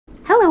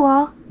Hello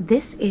all,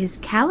 this is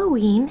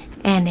Halloween,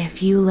 and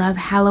if you love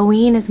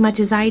Halloween as much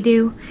as I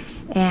do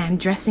and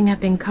dressing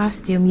up in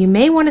costume, you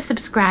may want to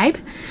subscribe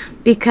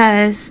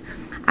because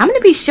I'm going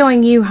to be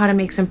showing you how to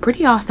make some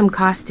pretty awesome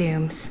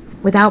costumes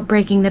without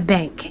breaking the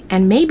bank,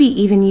 and maybe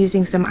even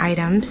using some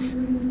items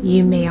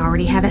you may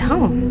already have at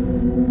home.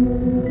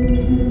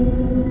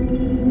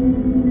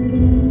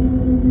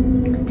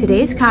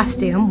 Today's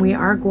costume, we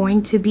are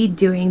going to be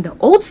doing the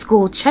old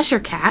school Cheshire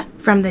Cat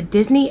from the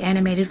Disney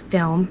animated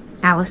film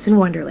Alice in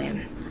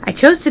Wonderland. I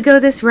chose to go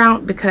this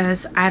route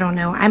because, I don't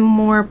know, I'm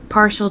more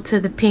partial to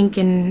the pink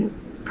and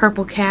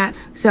purple cat,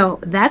 so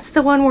that's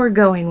the one we're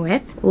going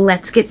with.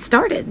 Let's get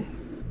started.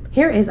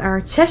 Here is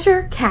our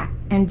Cheshire Cat,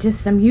 and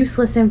just some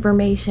useless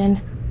information.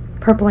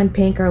 Purple and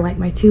pink are like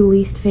my two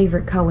least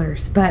favorite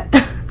colors, but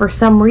for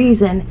some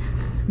reason,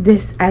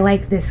 I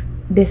like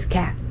this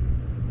cat.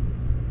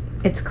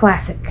 It's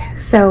classic.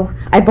 So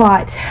I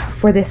bought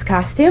for this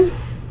costume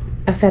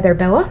a feather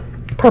boa,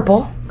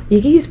 purple.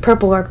 You can use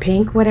purple or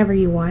pink, whatever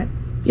you want.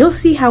 You'll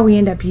see how we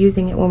end up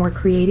using it when we're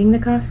creating the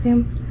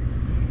costume.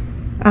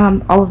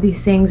 All of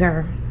these things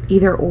are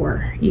either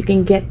or. You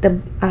can get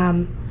the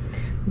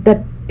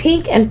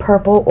pink and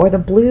purple or the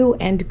blue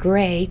and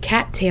gray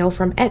cattail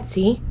from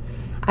Etsy.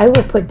 I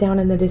will put down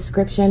in the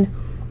description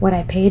what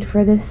I paid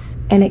for this,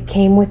 and it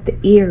came with the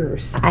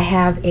ears. I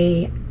have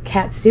a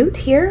cat suit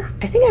here.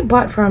 I think I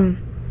bought from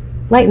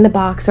Light in the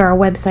Box, or a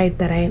website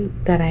that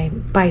I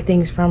buy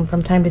things from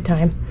time to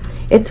time.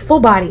 It's full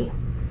body,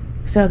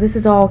 so this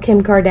is all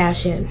Kim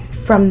Kardashian.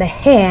 From the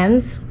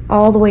hands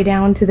all the way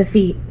down to the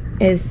feet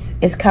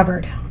is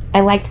covered.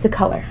 I liked the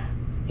color.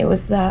 It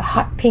was the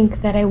hot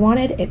pink that I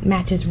wanted. It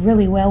matches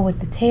really well with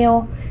the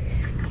tail.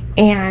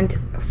 And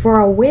for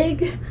a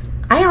wig,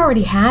 I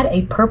already had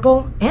a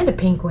purple and a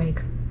pink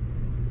wig.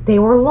 They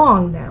were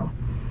long though.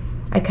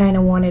 I kind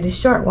of wanted a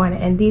short one,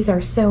 and these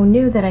are so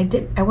new that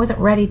I wasn't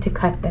ready to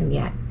cut them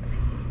yet.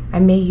 I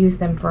may use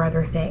them for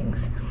other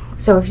things.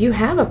 So if you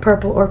have a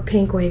purple or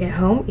pink wig at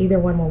home, either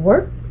one will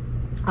work.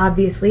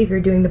 Obviously, if you're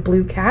doing the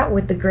blue cat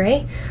with the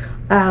gray,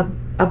 a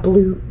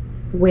blue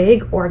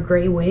wig or a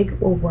gray wig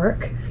will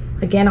work.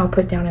 Again, I'll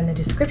put down in the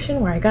description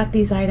where I got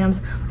these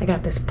items. I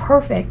got this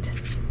perfect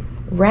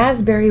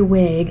raspberry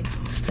wig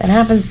that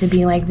happens to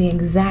be like the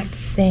exact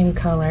same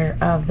color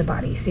of the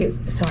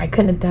bodysuit, so I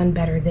couldn't have done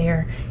better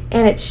there.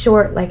 And it's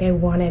short like I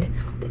wanted.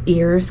 The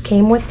ears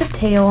came with the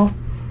tail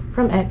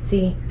from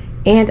Etsy,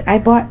 and I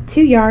bought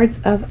 2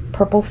 yards of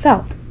purple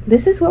felt.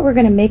 This is what we're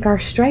going to make our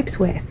stripes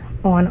with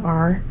on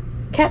our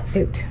cat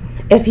suit.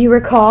 If you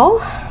recall,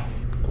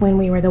 when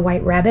we were the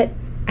White Rabbit,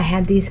 I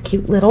had these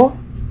cute little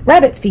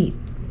rabbit feet.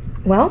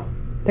 Well,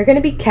 they're going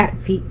to be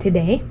cat feet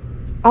today.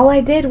 All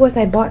I did was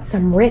I bought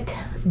some Rit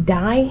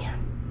Dye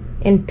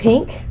in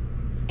pink,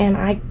 and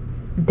I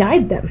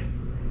dyed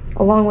them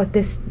along with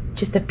this,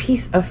 just a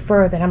piece of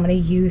fur that I'm going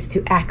to use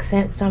to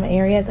accent some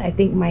areas I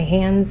think my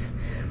hands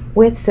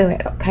with, so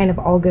it kind of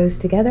all goes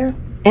together.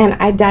 And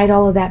I dyed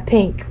all of that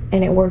pink,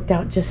 and it worked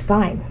out just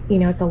fine. You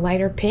know, it's a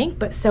lighter pink,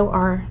 but so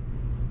are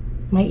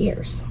my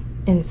ears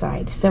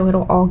inside, so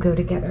it'll all go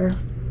together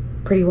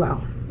pretty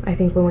well, I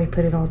think, when we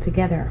put it all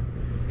together.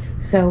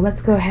 So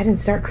let's go ahead and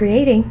start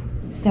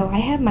creating. So I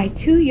have my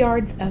 2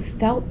 yards of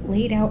felt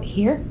laid out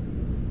here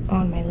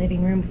on my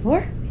living room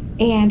floor.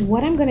 And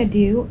what I'm going to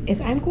do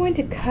is I'm going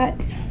to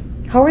cut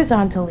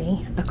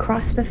horizontally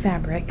across the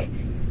fabric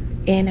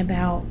in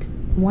about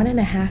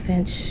 1.5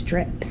 inch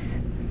strips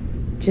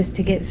just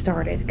to get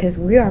started, because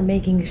we are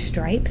making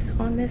stripes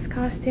on this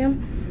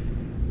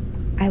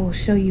costume. I will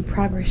show you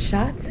progress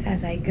shots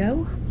as I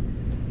go.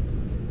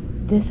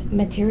 This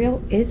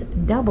material is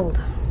doubled,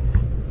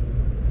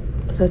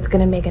 so it's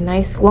going to make a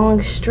nice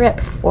long strip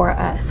for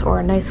us,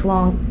 or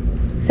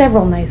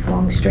several nice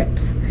long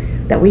strips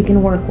that we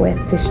can work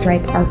with to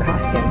stripe our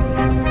costume.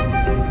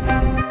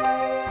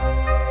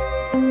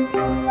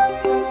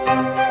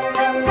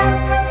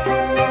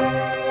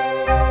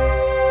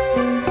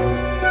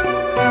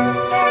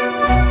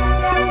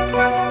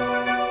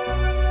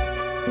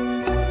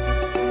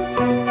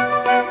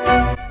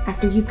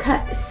 After you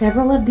cut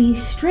several of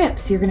these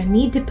strips, you're going to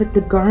need to put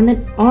the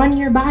garment on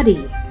your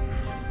body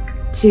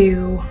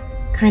to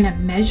kind of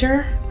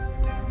measure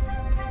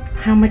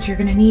how much you're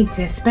going to need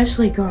to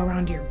especially go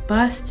around your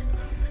bust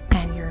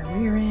and your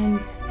rear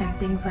end and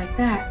things like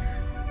that.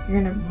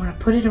 You're going to want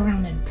to put it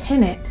around and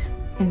pin it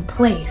in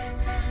place,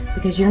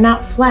 because you're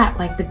not flat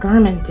like the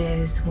garment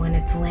is when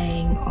it's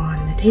laying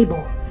on the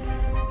table.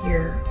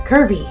 You're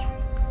curvy,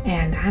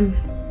 and I'm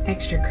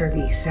extra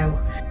curvy, so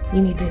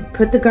you need to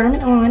put the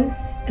garment on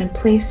and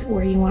place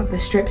where you want the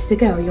strips to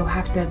go. You'll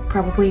have to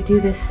probably do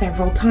this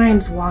several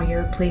times while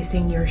you're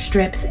placing your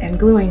strips and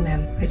gluing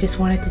them. I just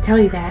wanted to tell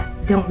you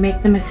that. Don't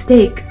make the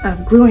mistake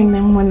of gluing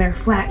them when they're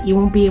flat. You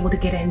won't be able to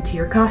get into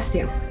your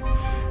costume.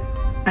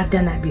 I've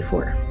done that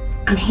before.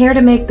 I'm here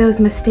to make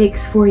those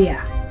mistakes for you.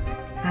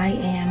 I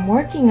am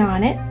working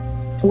on it.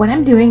 What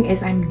I'm doing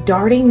is I'm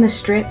darting the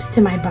strips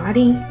to my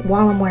body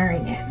while I'm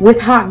wearing it.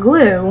 With hot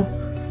glue,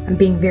 I'm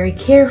being very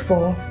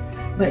careful,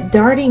 but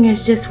darting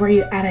is just where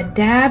you add a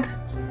dab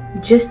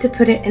just to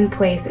put it in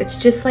place. It's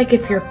just like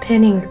if you're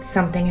pinning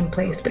something in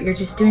place, but you're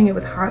just doing it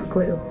with hot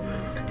glue.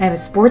 I have a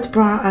sports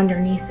bra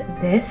underneath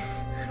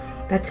this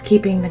that's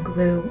keeping the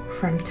glue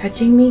from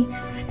touching me,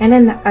 and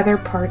in the other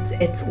parts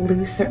it's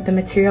looser. The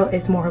material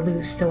is more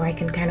loose, so I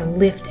can kind of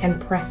lift and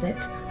press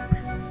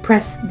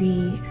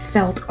the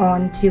felt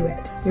onto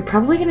it. You're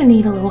probably going to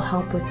need a little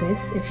help with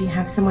this if you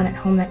have someone at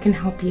home that can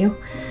help you,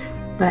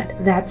 but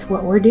that's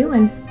what we're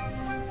doing.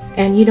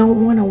 And you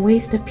don't want to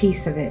waste a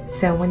piece of it.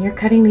 So when you're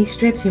cutting these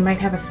strips, you might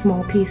have a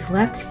small piece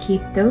left.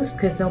 Keep those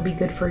because they'll be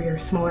good for your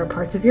smaller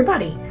parts of your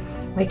body,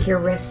 like your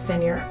wrists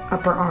and your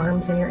upper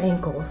arms and your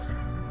ankles.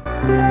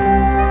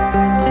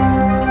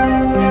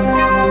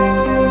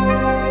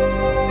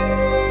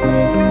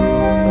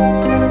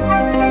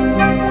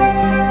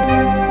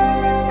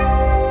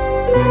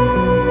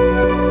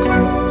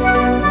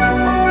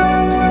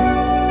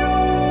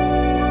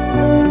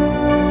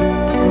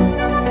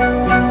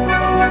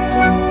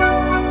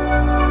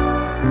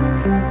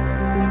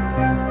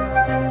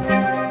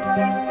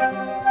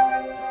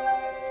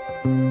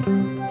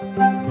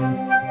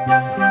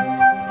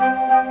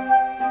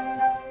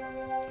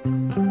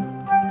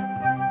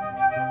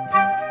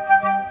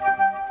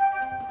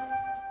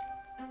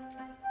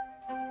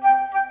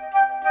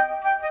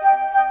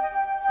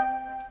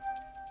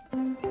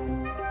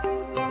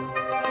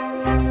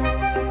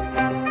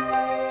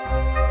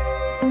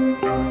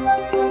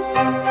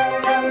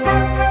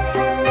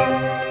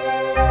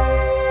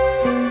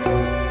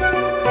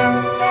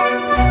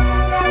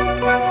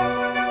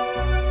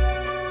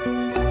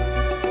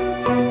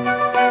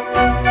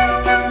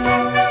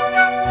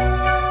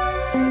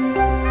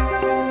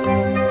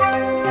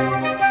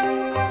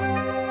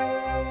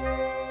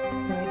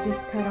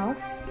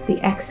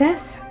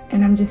 Excess,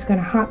 and I'm just going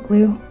to hot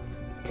glue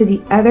to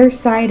the other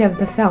side of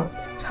the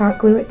felt. Hot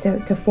glue it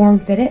to form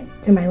fit it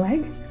to my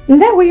leg,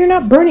 and that way you're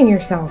not burning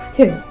yourself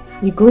too.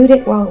 You glued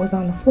it while it was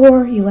on the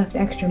floor, you left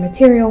extra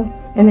material,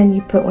 and then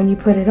when you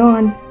put it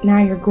on,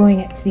 now you're gluing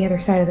it to the other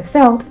side of the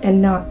felt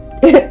and not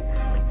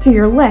to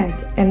your leg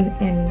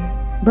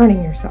and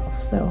burning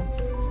yourself. So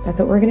that's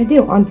what we're going to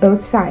do on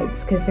both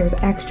sides, because there's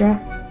extra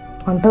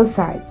on both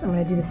sides. I'm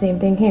going to do the same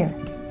thing here,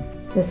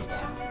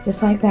 just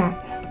like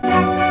that.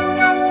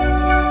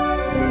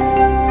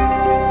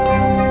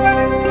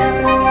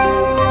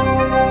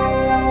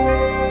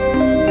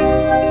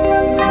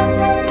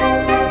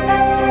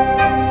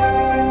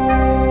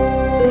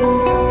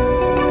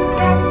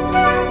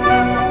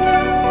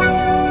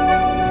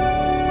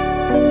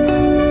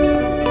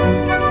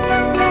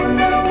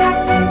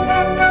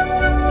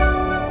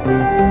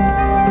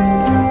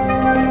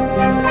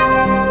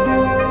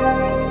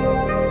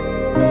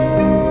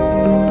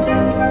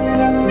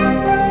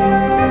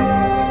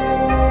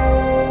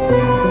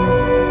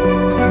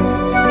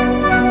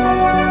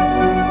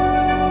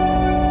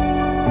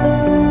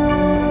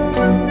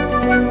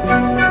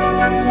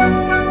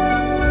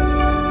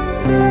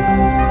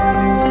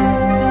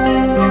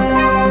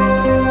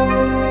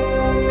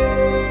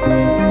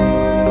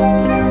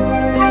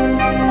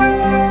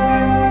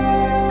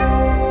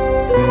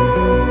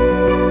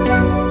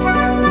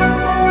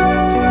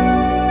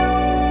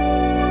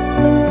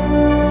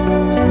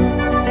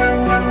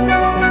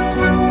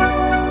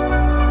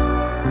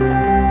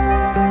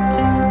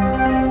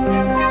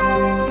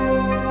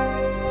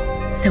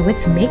 So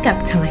it's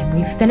makeup time.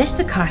 We've finished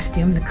the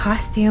costume. The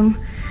costume,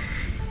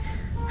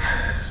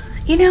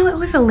 you know, it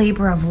was a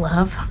labor of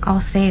love. I'll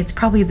say it's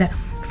probably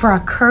for a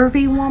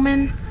curvy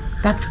woman,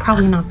 that's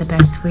probably not the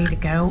best way to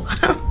go.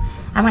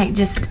 I might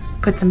just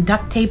put some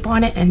duct tape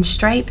on it and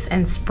stripes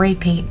and spray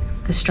paint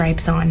the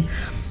stripes on.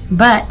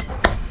 But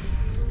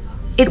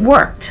it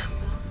worked.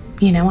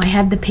 You know, I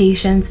had the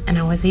patience and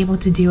I was able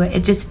to do it.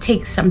 It just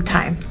takes some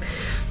time.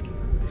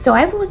 So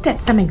I've looked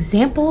at some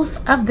examples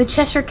of the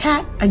Cheshire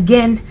Cat.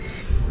 Again,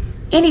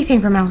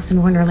 anything from Alice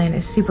in Wonderland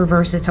is super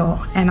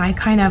versatile, and I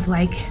kind of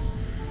like,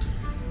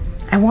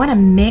 I want to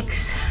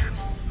mix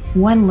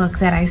one look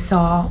that I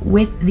saw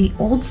with the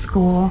old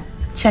school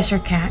Cheshire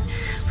Cat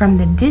from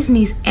the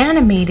Disney's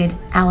animated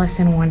Alice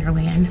in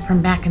Wonderland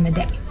from back in the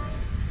day.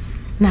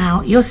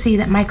 Now you'll see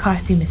that my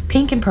costume is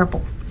pink and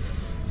purple.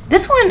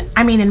 This one,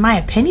 I mean, in my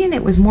opinion,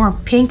 it was more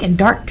pink and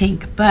dark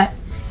pink, but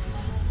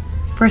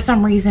for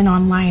some reason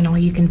online all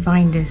you can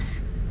find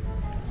is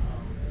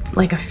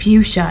like a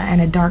fuchsia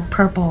and a dark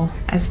purple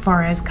as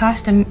far as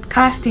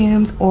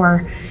costumes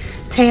or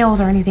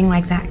tails or anything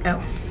like that go.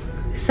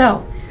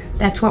 So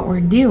that's what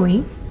we're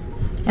doing,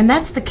 and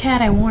that's the cat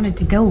I wanted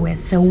to go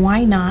with, so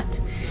why not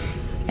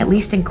at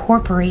least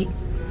incorporate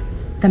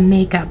the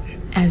makeup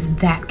as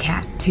that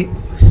cat too.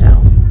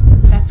 So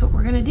that's what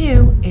we're gonna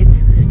do.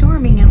 It's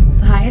storming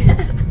outside.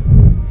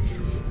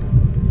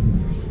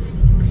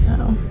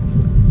 So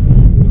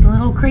it's a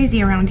little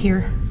crazy around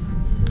here.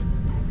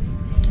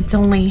 It's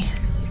only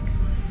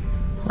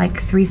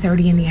like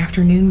 3:30 in the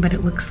afternoon, but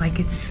it looks like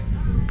it's,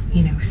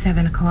 you know,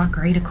 7 o'clock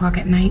or 8 o'clock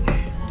at night.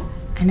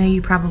 I know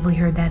you probably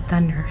heard that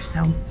thunder,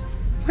 so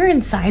we're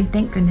inside,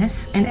 thank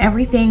goodness, and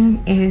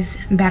everything is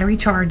battery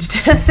charged.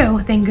 So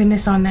thank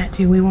goodness on that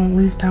too. We won't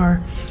lose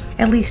power,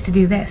 at least to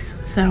do this.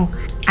 So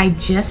I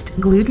just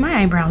glued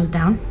my eyebrows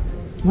down.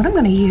 What I'm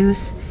gonna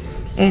use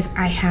is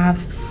I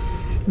have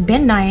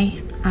Ben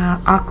Nye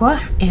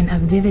Aqua in a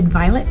vivid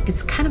violet.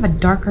 It's kind of a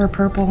darker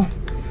purple.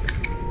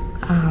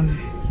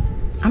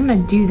 I'm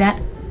gonna do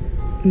that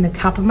in the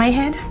top of my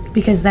head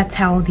because that's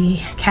how the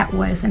cat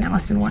was in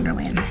Alice in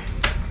Wonderland.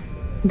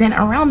 Then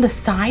around the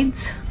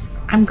sides,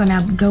 I'm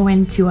gonna go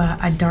into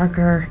a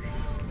darker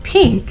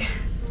pink,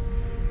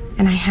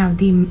 and I have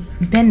the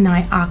Ben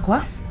Nye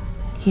Aqua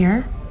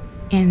here,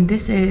 and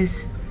this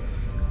is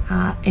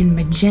in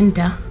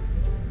magenta,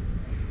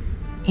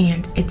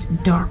 and it's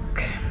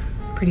dark,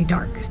 pretty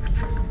dark.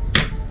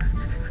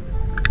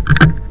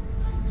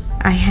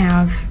 I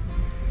have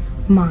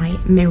my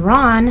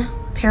Miran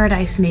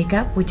Paradise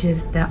makeup, which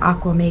is the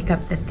aqua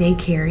makeup that they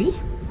carry,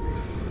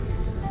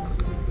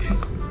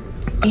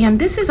 and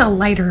this is a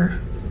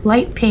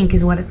light pink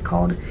is what it's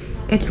called.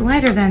 It's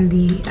lighter than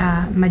the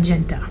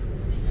magenta.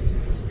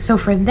 So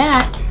for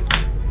that,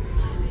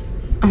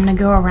 I'm gonna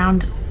go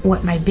around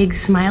what my big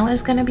smile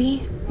is gonna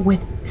be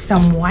with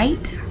some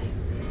white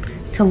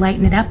to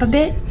lighten it up a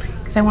bit,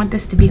 because I want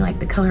this to be like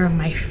the color of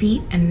my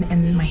feet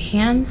and my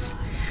hands,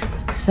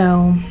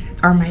 so,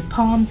 or my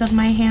palms of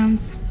my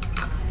hands.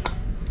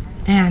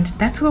 And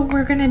that's what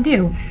we're gonna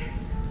do.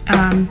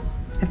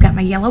 I've got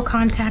my yellow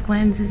contact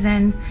lenses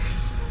in,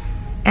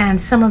 and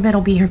some of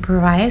it'll be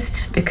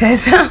improvised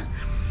because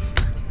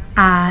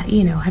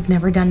you know, I've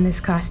never done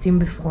this costume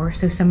before,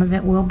 so some of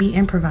it will be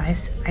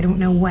improvised. I don't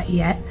know what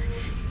yet,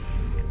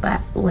 but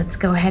let's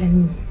go ahead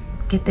and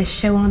get this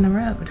show on the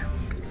road.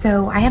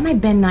 So I have my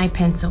Ben Nye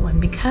pencil,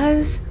 and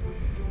because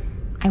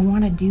I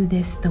want to do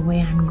this the way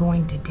I'm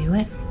going to do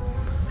it,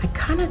 I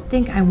kind of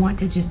think I want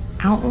to just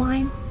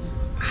outline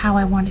how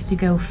I want it to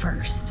go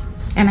first.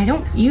 And I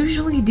don't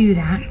usually do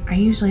that. I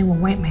usually will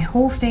wipe my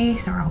whole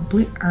face, or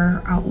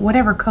I'll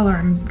whatever color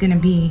I'm gonna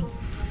be.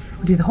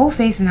 I'll do the whole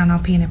face and then I'll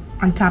paint it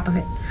on top of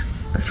it.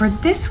 But for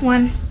this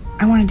one,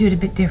 I want to do it a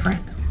bit different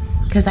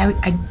because I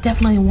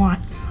definitely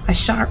want a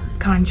sharp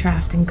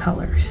contrast in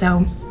color.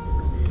 So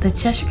the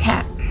Cheshire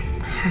Cat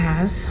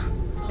has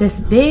this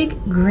big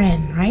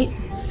grin, right?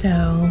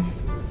 So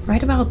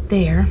right about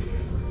there,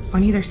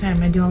 on either side, I'm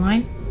gonna do a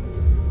line.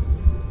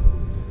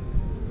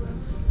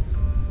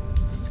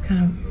 Just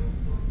kind of.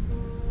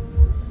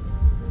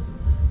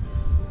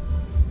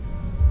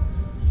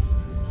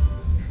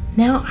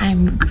 Now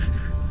I'm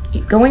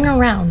going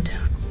around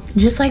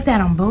just like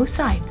that on both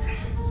sides,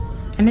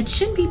 and it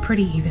should be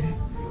pretty even.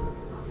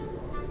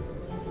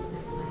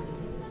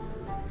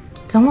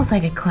 It's almost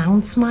like a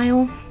clown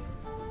smile,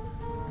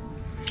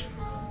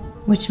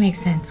 which makes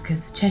sense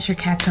because the Cheshire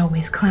Cat's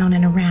always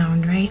clowning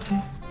around, right?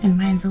 And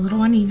mine's a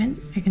little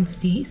uneven, I can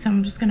see, so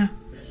I'm just gonna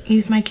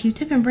use my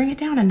Q-tip and bring it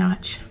down a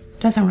notch.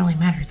 Doesn't really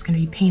matter, it's gonna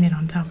be painted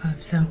on top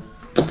of, so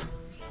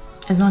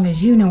as long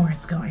as you know where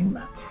it's going.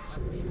 But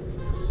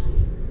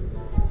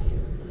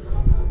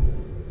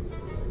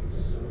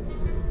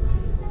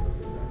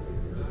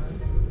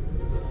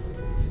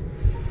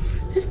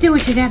just do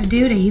what you gotta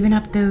do to even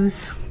up the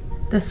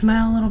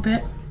smile a little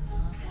bit.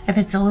 If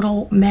it's a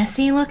little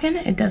messy looking,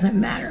 it doesn't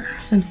matter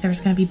since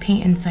there's gonna be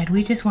paint inside.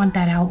 We just want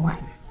that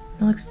outline.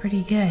 It looks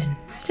pretty good.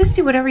 Just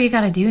do whatever you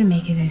gotta do to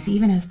make it as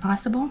even as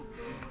possible.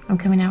 I'm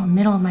coming out in the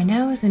middle of my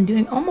nose and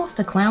doing almost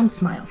a clown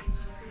smile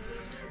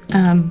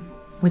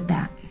with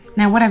that.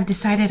 Now what I've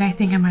decided I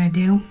think I'm gonna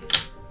do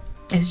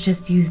is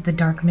just use the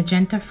dark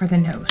magenta for the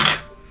nose,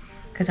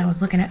 because I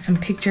was looking at some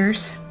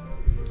pictures,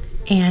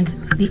 and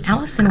the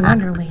Alice in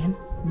Wonderland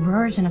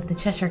version of the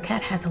Cheshire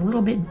Cat has a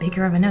little bit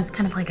bigger of a nose,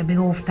 kind of like a big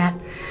old fat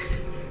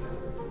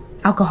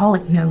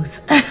alcoholic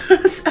nose.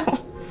 So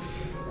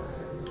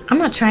I'm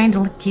not trying to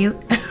look cute.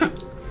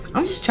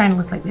 I'm just trying to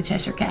look like the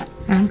Cheshire Cat.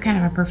 And I'm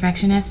kind of a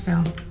perfectionist,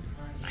 so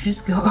I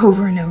just go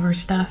over and over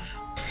stuff.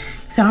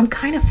 So I'm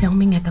kind of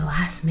filming at the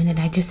last minute.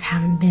 I just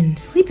haven't been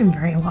sleeping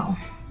very well,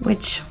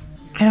 which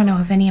I don't know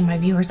if any of my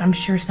viewers, I'm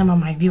sure some of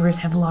my viewers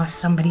have lost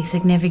somebody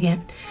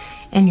significant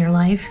in your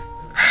life.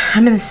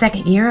 I'm in the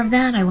second year of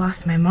that. I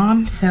lost my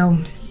mom, so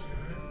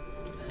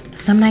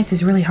some nights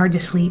it's really hard to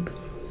sleep.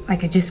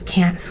 Like I just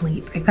can't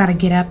sleep. I gotta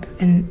get up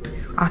and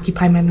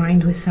occupy my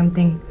mind with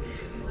something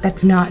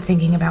that's not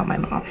thinking about my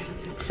mom.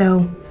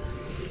 So,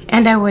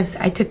 and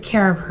I took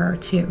care of her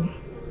too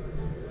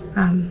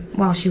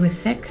while she was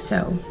sick,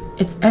 so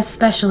it's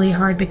especially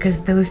hard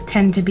because those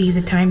tend to be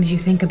the times you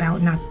think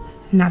about,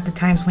 not the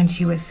times when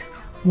she was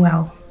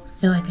well.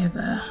 I feel like I've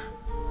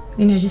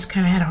you know, just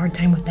kind of had a hard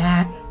time with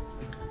that.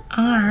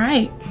 All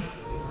right,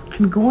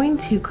 I'm going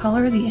to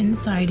color the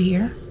inside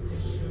here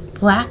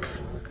black.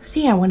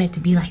 See, I want it to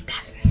be like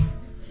that.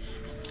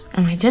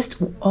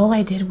 And all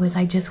I did was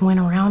I just went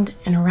around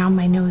and around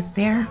my nose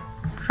there,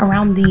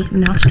 around the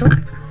nostril.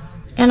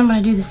 And I'm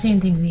gonna do the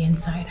same thing to the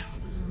inside.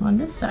 On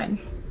this side,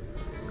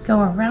 go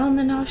around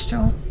the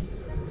nostril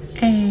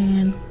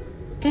and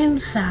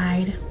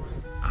inside.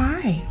 All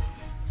right,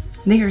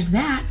 there's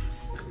that.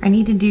 I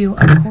need to do,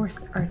 of course,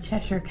 our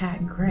Cheshire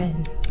Cat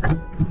grin.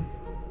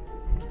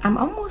 I'm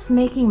almost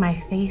making my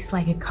face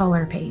like a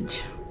color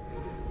page.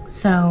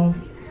 So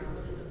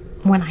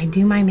when I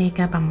do my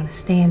makeup, I'm gonna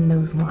stay in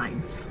those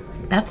lines.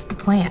 That's the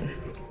plan.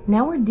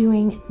 Now we're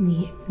doing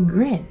the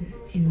grin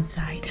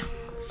inside.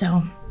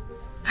 So,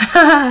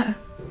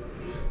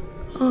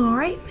 all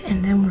right,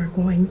 and then we're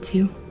going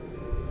to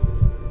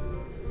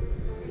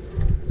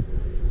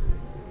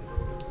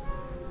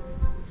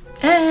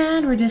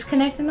and we're just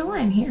connecting the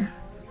line here.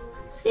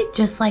 See,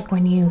 just like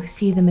when you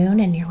see the moon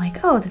and you're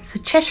like, oh, that's a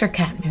Cheshire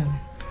Cat moon.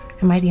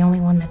 Am I the only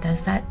one that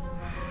does that?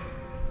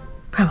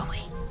 Probably.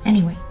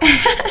 Anyway,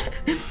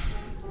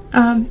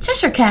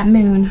 Cheshire Cat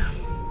moon.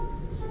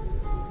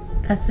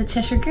 That's the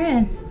Cheshire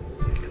grin.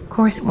 Of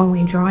course, when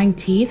we're drawing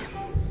teeth,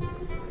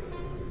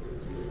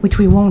 which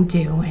we won't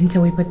do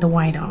until we put the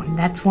white on.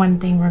 That's one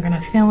thing we're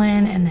gonna fill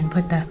in and then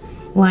put the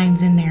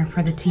lines in there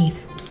for the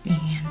teeth.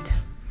 And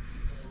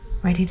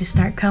ready to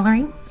start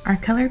coloring our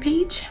color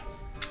page.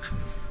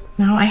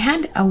 Now I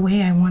had a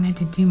way I wanted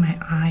to do my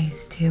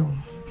eyes too.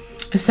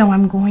 So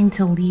I'm going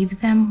to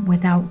leave them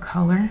without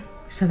color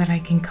so that I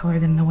can color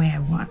them the way I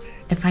want.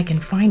 If I can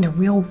find a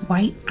real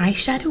white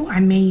eyeshadow, I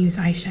may use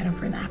eyeshadow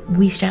for that.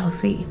 We shall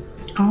see.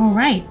 All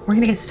right, we're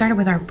gonna get started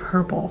with our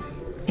purple.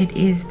 It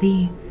is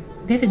the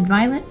Vivid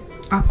Violet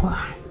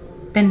Aqua,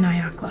 Ben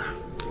Nye Aqua.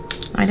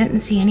 I didn't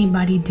see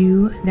anybody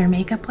do their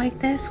makeup like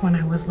this when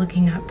I was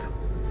looking up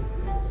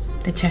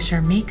the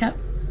Cheshire makeup.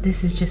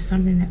 This is just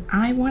something that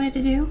I wanted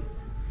to do.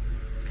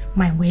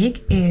 My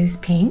wig is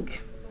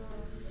pink.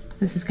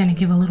 This is gonna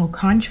give a little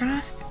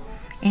contrast,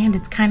 and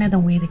it's kind of the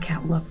way the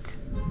cat looked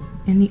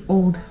in the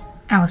old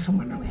Alice in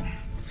Wonderland.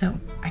 So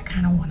I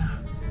kind of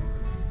wanna,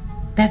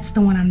 that's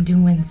the one I'm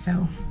doing,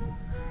 so.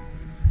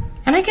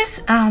 And I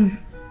guess,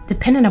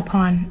 depending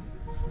upon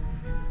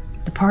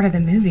the part of the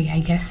movie, I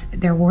guess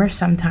there were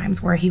some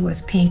times where he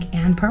was pink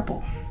and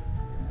purple.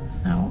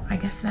 So I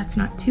guess that's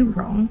not too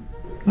wrong.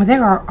 Well,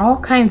 there are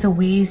all kinds of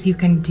ways you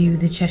can do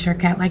the Cheshire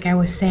Cat. Like I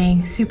was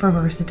saying, super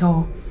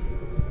versatile.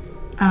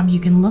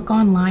 You can look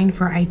online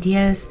for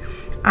ideas.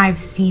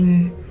 I've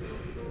seen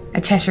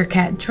a Cheshire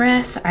Cat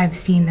dress. I've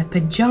seen the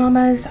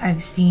pajamas.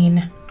 I've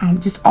seen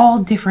just all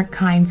different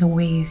kinds of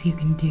ways you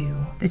can do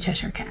the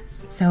Cheshire Cat.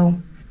 So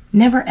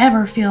never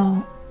ever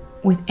feel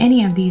with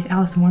any of these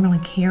Alice in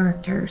Wonderland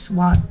characters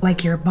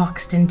like you're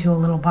boxed into a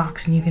little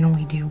box and you can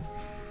only do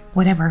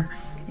whatever.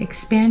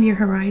 Expand your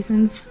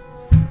horizons.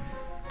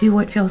 Do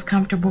what feels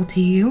comfortable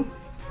to you,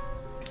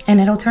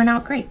 and it'll turn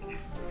out great.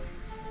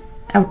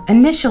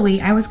 Initially,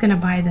 I was gonna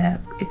buy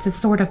it's a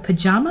sort of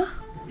pajama,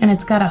 and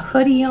it's got a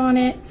hoodie on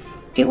it.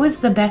 It was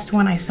the best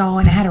one I saw,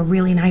 and it had a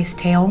really nice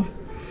tail,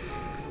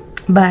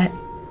 but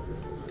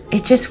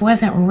it just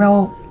wasn't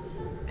real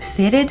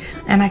fitted,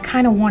 and I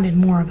kind of wanted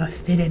more of a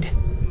fitted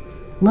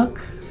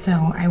look,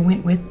 so I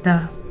went with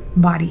the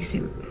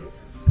bodysuit.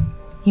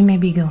 You may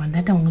be going,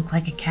 that don't look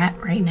like a cat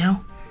right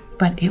now,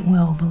 but it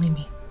will, believe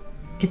me.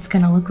 It's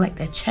gonna look like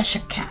the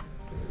Cheshire Cat.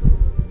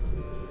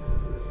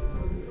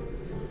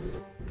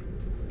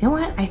 You know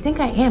what? I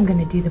think I am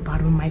gonna do the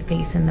bottom of my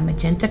face in the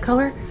magenta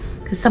color,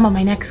 because some of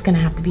my neck's gonna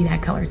have to be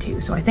that color too.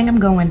 So I think I'm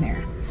going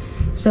there.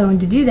 So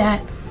to do that,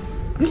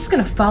 I'm just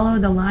gonna follow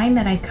the line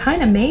that I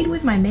kind of made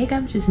with my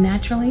makeup just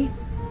naturally.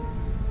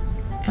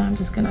 And I'm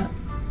just gonna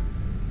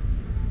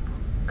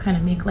kind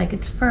of make like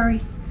it's furry,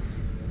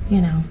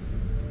 you know.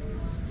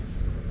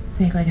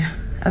 Make like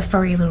a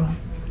furry little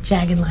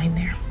jagged line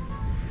there.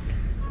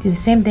 Do the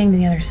same thing to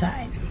the other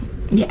side.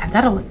 Yeah,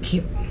 that'll look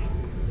cute.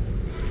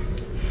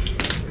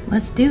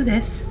 Let's do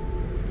this.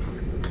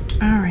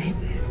 All right.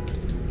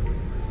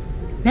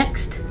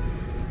 Next,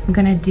 I'm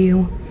gonna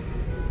do,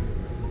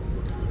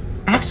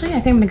 actually, I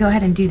think I'm gonna go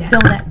ahead and do that.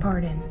 Fill that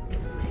part in.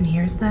 And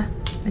here's the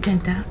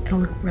magenta. It'll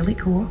look really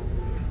cool.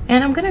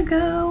 And I'm gonna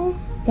go,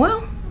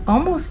 well,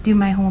 almost do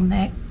my whole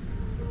neck.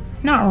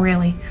 Not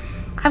really.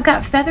 I've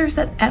got feathers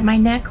at my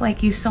neck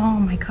like you saw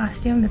in my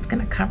costume. That's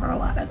gonna cover a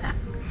lot of that.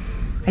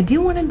 I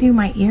do want to do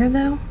my ear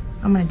though.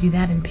 I'm going to do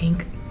that in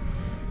pink.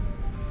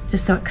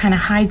 Just so it kind of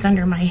hides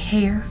under my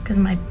hair because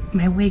my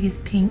wig is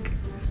pink.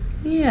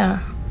 Yeah.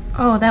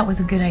 Oh, that was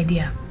a good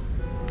idea.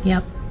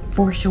 Yep,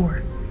 for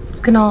sure.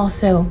 You can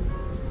also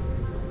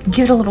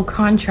give it a little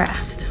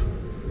contrast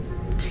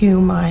to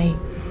my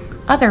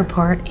other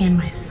part and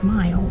my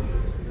smile.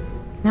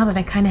 Now that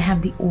I kind of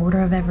have the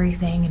order of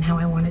everything and how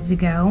I want it to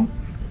go,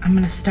 I'm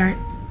going to start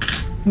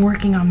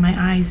working on my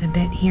eyes a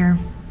bit here.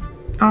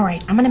 All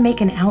right, I'm gonna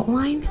make an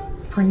outline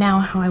for now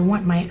how I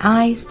want my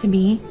eyes to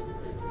be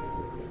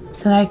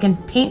so that I can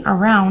paint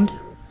around.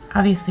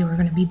 Obviously, we're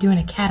gonna be doing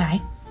a cat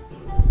eye.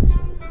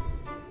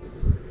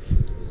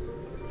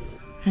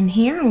 And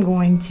here I'm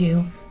going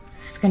to,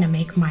 this is gonna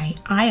make my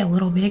eye a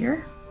little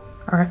bigger,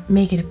 or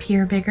make it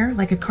appear bigger,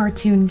 like a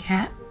cartoon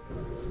cat.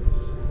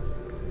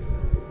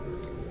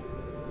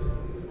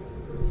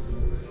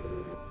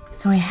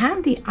 So I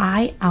have the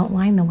eye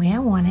outlined the way I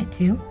want it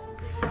to.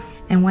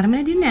 And what I'm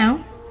gonna do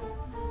now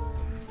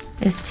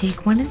is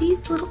take one of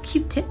these little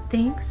Q-tip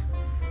things,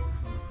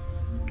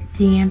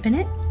 dampen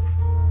it,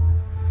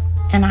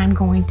 And I'm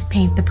going to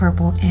paint the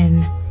purple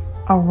in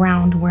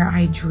around where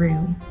I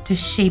drew to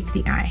shape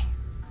the eye.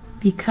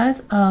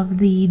 Because of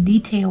the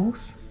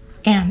details,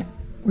 and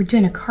we're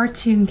doing a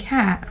cartoon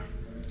cat,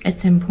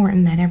 it's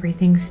important that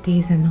everything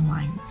stays in the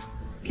lines.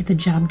 Get the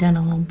job done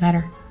a little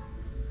better.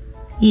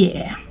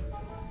 Yeah,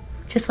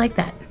 just like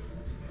that.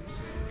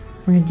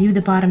 We're gonna do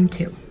the bottom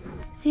too.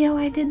 See how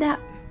I did that?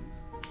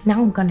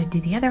 Now I'm gonna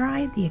do the other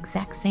eye the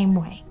exact same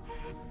way.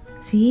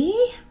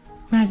 See?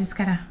 I just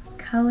gotta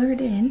color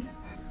it in.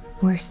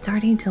 We're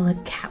starting to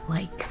look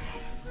cat-like.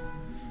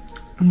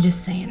 I'm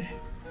just saying.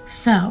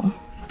 So,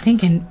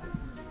 thinking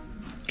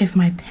if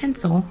my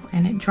pencil,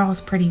 and it draws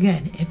pretty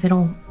good, if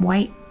it'll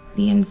white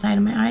the inside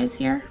of my eyes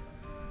here,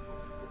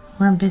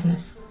 we're in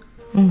business.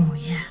 Oh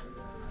yeah.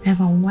 I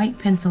have a white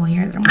pencil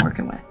here that I'm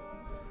working with.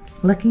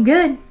 Looking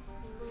good.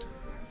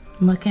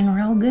 Looking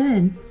real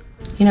good.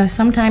 You know,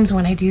 sometimes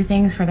when I do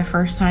things for the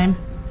first time,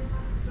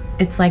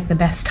 it's like the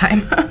best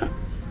time.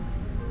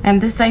 And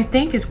this, I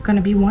think, is going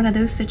to be one of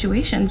those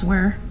situations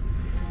where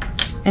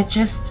it's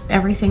just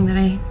everything that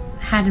I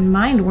had in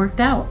mind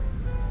worked out.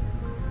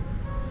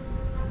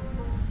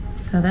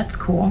 So that's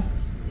cool.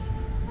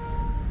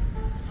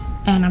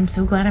 And I'm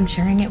so glad I'm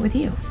sharing it with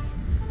you.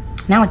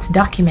 Now it's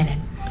documented.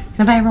 And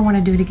if I ever want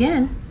to do it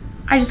again,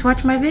 I just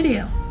watch my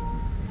video.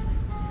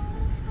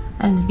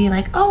 And be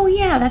like, oh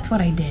yeah, that's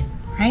what I did,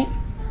 right?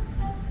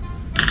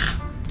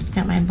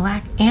 Got my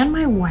black and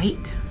my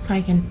white so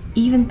I can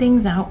even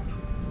things out.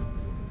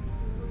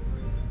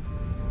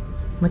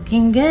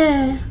 Looking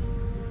good.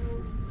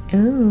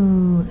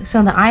 Ooh,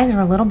 so the eyes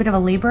are a little bit of a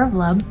labor of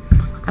love.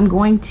 I'm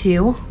going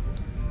to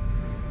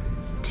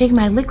take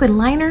my liquid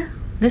liner.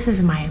 This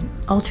is my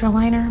ultra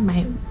liner,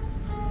 my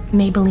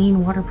Maybelline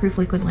waterproof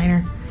liquid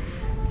liner.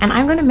 And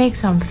I'm gonna make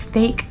some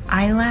fake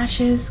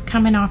eyelashes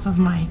coming off of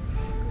my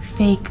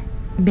fake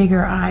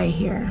bigger eye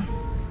here.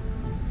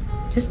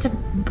 Just to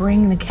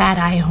bring the cat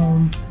eye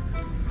home.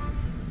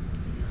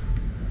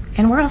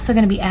 And we're also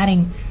gonna be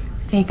adding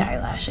fake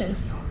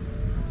eyelashes.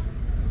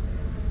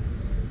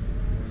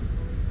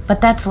 But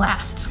that's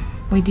last.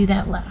 We do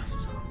that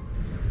last.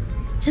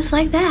 Just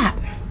like that.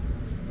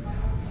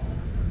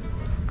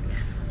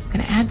 I'm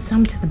gonna add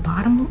some to the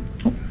bottom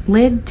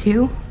lid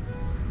too.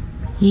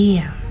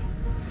 Yeah.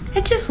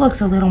 It just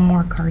looks a little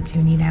more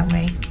cartoony that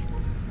way.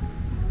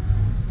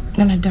 I'm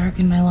gonna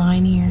darken my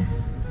line here.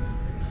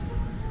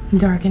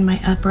 Darken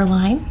my upper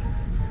line.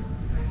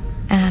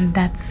 And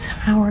that's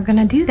how we're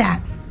gonna do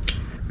that.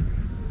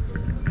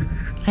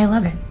 I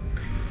love it.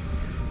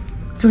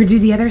 So we do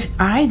the other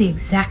eye the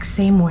exact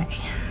same way.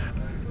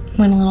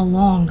 Went a little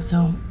long,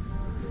 so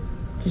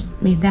just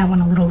made that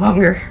one a little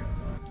longer.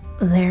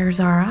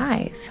 There's our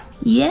eyes.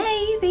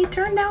 Yay, they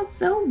turned out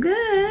so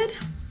good.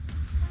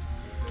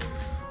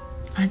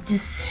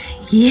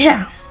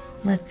 Yeah,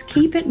 let's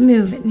keep it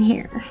moving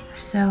here.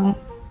 So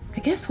I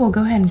guess we'll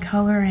go ahead and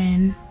color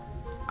in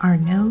our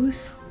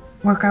nose,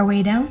 work our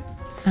way down.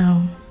 So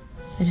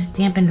I just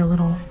dampened a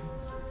little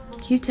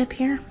Q-tip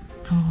here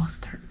and we'll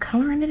start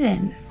coloring it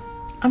in.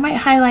 I might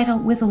highlight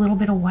with a little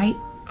bit of white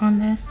on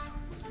this.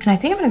 And I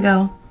think I'm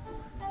gonna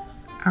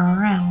go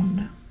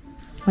around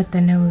with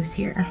the nose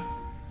here.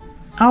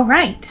 All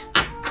right,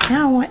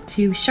 now I want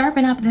to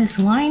sharpen up this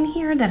line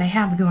here that I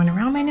have going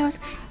around my nose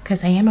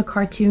because I am a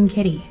cartoon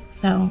kitty.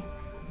 So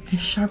I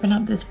sharpen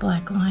up this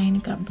black line.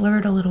 It got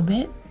blurred a little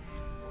bit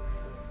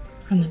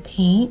from the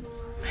paint.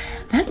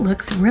 That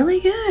looks really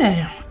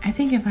good. I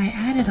think if I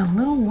added a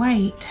little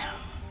white,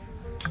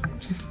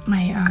 just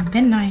my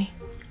Rit Dye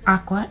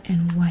Aqua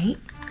and white,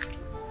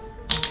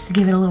 just to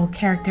give it a little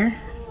character.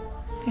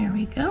 There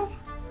we go.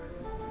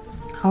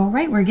 All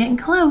right, we're getting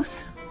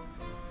close.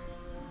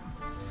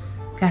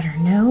 Got our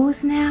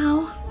nose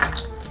now.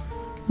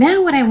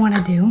 Now what I want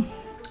to do,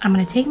 I'm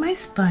going to take my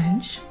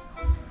sponge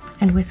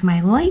and with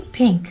my light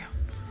pink,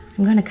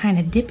 I'm going to kind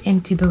of dip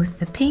into both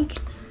the pink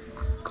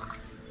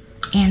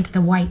and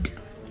the white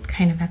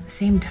kind of at the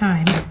same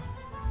time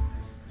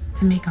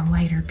to make a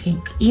lighter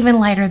pink, even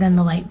lighter than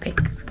the light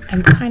pink.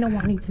 I'm kind of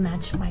wanting to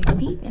match my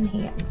feet and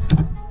hands.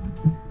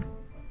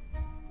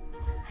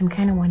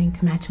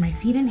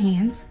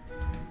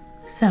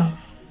 So I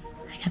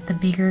got the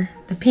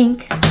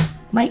pink,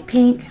 light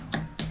pink,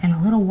 and a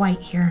little white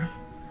here.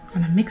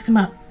 I'm gonna mix them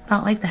up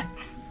about like that.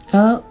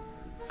 Oh,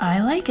 I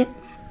like it.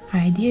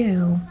 I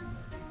do.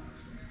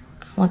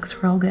 Looks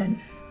real good.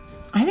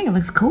 I think it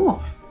looks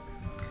cool.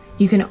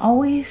 You can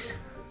always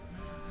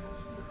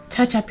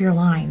touch up your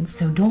lines,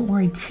 so don't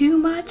worry too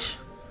much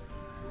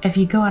if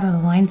you go out of the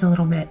lines a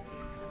little bit.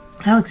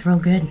 That looks real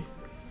good.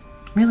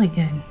 Really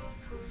good.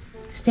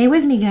 Stay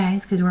with me,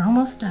 guys, because we're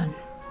almost done.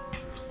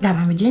 Got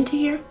my magenta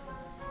here.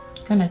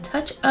 Gonna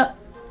touch up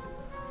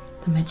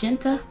the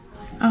magenta.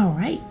 All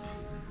right.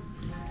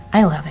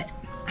 I love it.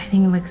 I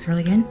think it looks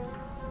really good.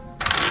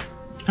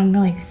 I'm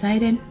really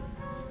excited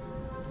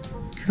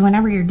because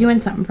whenever you're doing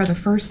something for the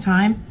first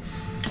time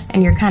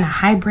and you're kind of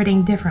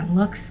hybriding different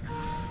looks,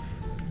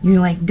 you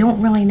like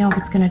don't really know if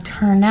it's gonna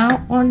turn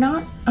out or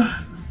not.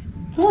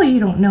 Well, you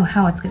don't know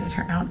how it's gonna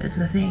turn out is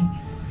the thing.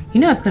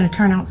 You know it's gonna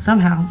turn out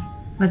somehow,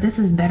 but this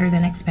is better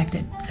than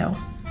expected, so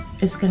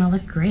it's gonna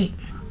look great.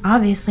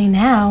 Obviously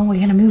now we're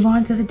gonna move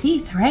on to the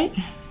teeth, right?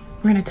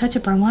 We're gonna touch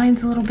up our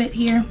lines a little bit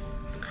here.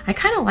 I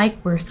kind of like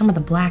where some of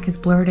the black is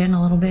blurred in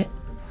a little bit.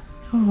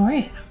 All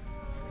right.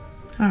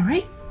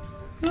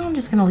 Now I'm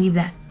just gonna leave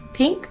that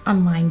pink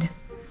unlined.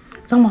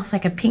 It's almost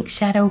like a pink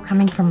shadow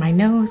coming from my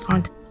nose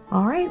onto.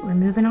 All right, we're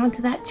moving on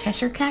to that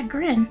Cheshire Cat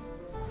grin.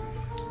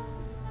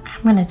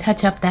 I'm gonna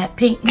touch up that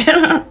pink,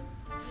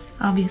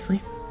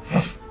 obviously.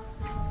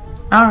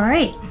 All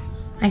right,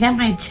 I got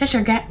my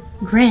Cheshire Cat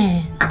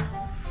grin.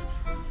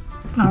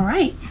 All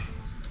right,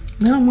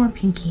 a little more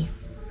pinky,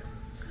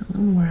 a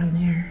little more on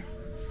there.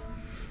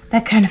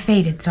 That kind of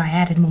faded, so I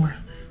added more.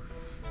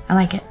 I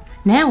like it.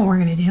 Now what we're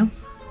gonna do,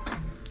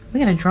 we're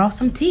gonna draw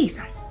some teeth.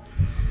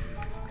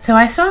 So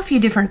I saw a few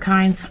different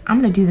kinds. I'm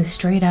gonna do the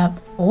straight up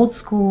old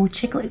school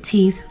chiclet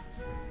teeth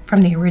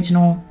from the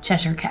original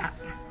Cheshire Cat.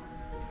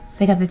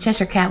 They got the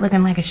Cheshire Cat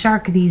looking like a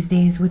shark these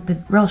days with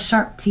the real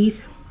sharp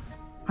teeth.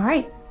 All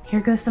right,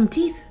 here goes some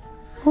teeth.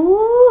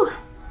 Ooh,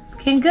 it's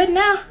getting good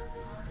now.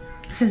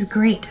 This is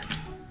great.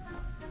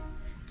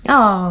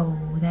 Oh,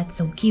 that's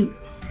so cute.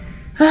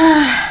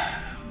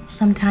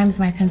 Sometimes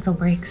my pencil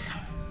breaks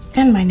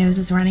and my nose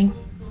is running.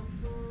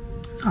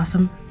 It's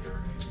awesome.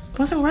 It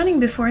wasn't running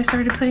before I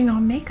started putting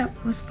on makeup.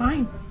 It was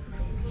fine.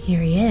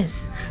 Here he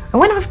is. I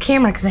went off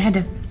camera because I had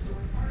to,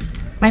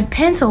 my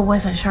pencil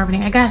wasn't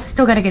sharpening.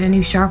 Still got to get a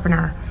new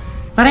sharpener.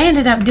 But I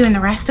ended up doing the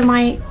rest of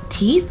my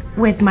teeth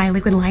with my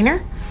liquid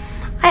liner.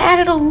 I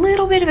added a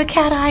little bit of a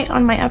cat eye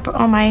on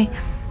my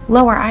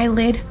lower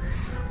eyelid,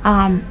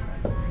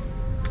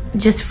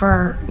 just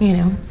for, you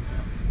know,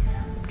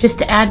 just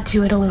to add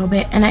to it a little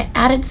bit. And I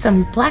added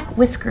some black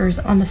whiskers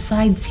on the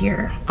sides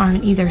here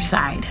on either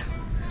side,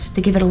 just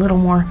to give it a little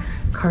more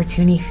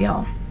cartoony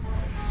feel.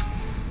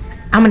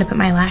 I'm gonna put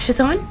my lashes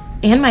on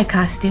and my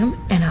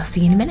costume, and I'll see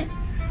you in a minute.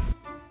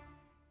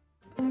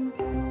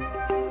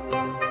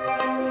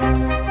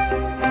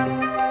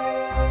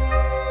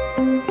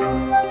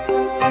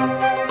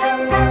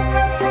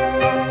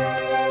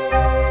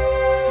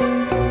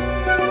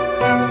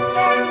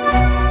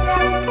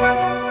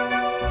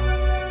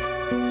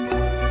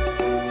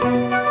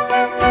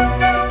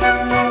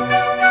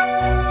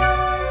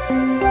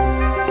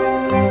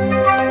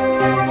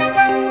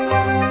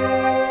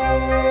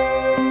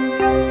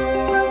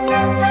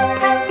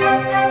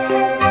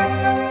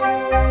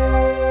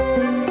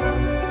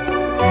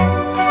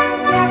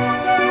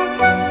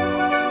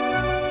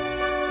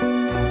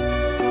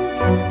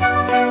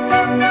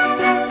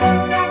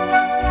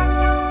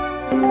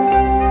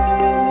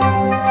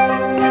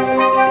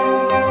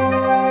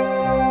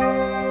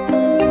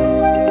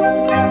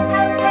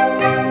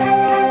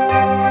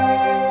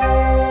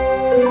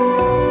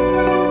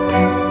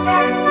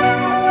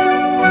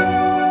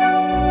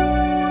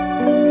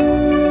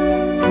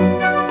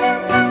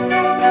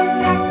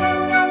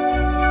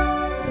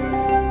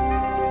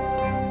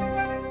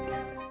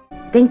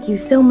 Thank you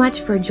so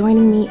much for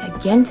joining me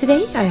again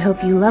today. I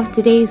hope you loved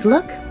today's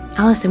look.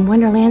 Alice in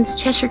Wonderland's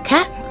Cheshire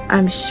Cat.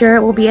 I'm sure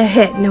it will be a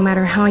hit no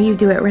matter how you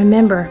do it.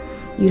 Remember,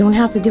 you don't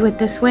have to do it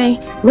this way.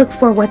 Look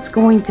for what's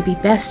going to be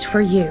best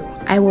for you.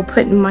 I will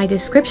put in my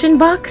description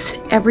box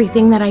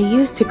everything that I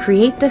used to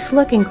create this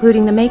look,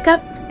 including the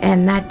makeup.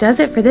 And that does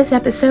it for this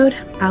episode.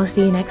 I'll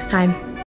see you next time.